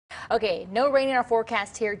Okay, no rain in our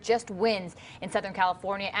forecast here, just winds in Southern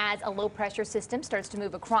California as a low pressure system starts to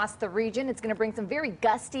move across the region. It's going to bring some very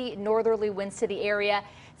gusty northerly winds to the area.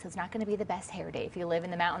 So it's not going to be the best hair day if you live in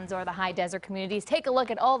the mountains or the high desert communities. Take a look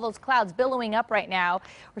at all those clouds billowing up right now.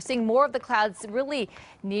 We're seeing more of the clouds really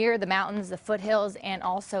near the mountains, the foothills, and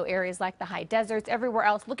also areas like the high deserts. Everywhere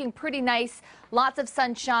else looking pretty nice. Lots of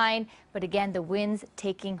sunshine. But again, the winds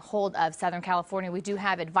taking hold of Southern California. We do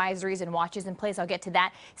have advisories and watches in place. I'll get to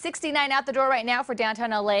that. 69 out the door right now for downtown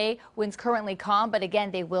LA. Winds currently calm, but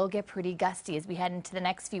again, they will get pretty gusty as we head into the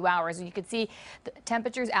next few hours. And you can see the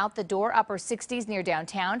temperatures out the door, upper 60s near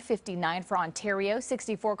downtown, 59 for Ontario,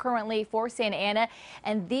 64 currently for Santa Ana.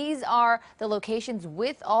 And these are the locations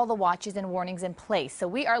with all the watches and warnings in place. So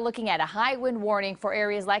we are looking at a high wind warning for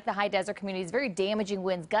areas like the high desert communities, very damaging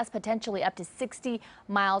winds, gusts potentially up to 60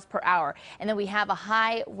 miles per hour. And then we have a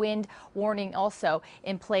high wind warning also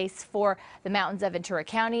in place for the mountains of Ventura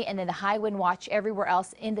County, and then the high wind watch everywhere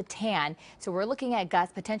else in the tan. So we're looking at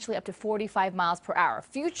gusts potentially up to 45 miles per hour.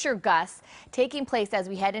 Future gusts taking place as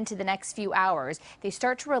we head into the next few hours. They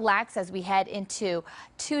start to relax as we head into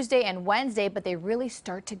Tuesday and Wednesday, but they really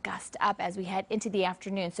start to gust up as we head into the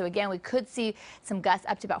afternoon. So again, we could see some gusts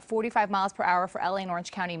up to about 45 miles per hour for LA and Orange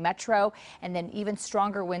County Metro, and then even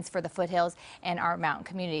stronger winds for the foothills and our mountain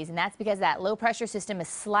communities. And that's because that low pressure system is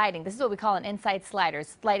sliding. This is what we call an inside slider,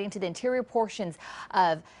 sliding to the interior portions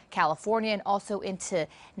of California and also into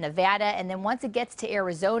Nevada. And then once it gets to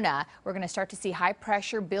Arizona, we're going to start to see high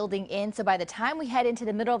pressure building in. So by the time we head into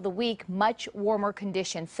the middle of the week, much warmer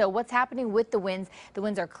conditions. So what's happening with the winds? The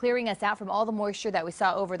winds are clearing us out from all the moisture that we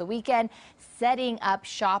saw over the weekend, setting up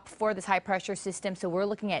shop for this high pressure system. So we're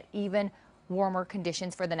looking at even warmer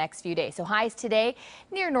conditions for the next few days. So highs today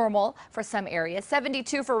near normal for some areas.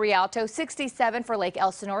 72 for Rialto, 67 for Lake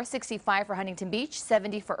Elsinore, 65 for Huntington Beach,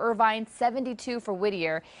 70 for Irvine, 72 for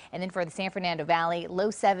Whittier, and then for the San Fernando Valley, low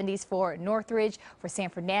 70s for Northridge, for San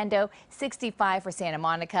Fernando, 65 for Santa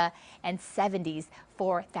Monica, and 70s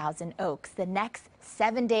for Thousand Oaks. The next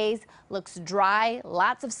 7 days looks dry,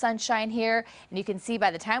 lots of sunshine here, and you can see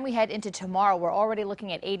by the time we head into tomorrow, we're already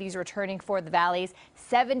looking at 80s returning for the valleys,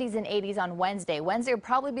 70s and 80s on Wednesday. Wednesday will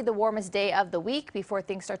probably be the warmest day of the week before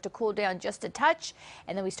things start to cool down just a touch,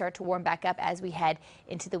 and then we start to warm back up as we head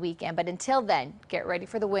into the weekend. But until then, get ready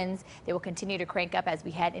for the winds. They will continue to crank up as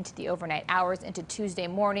we head into the overnight hours into Tuesday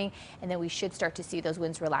morning, and then we should start to see those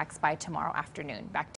winds relax by tomorrow afternoon. Back to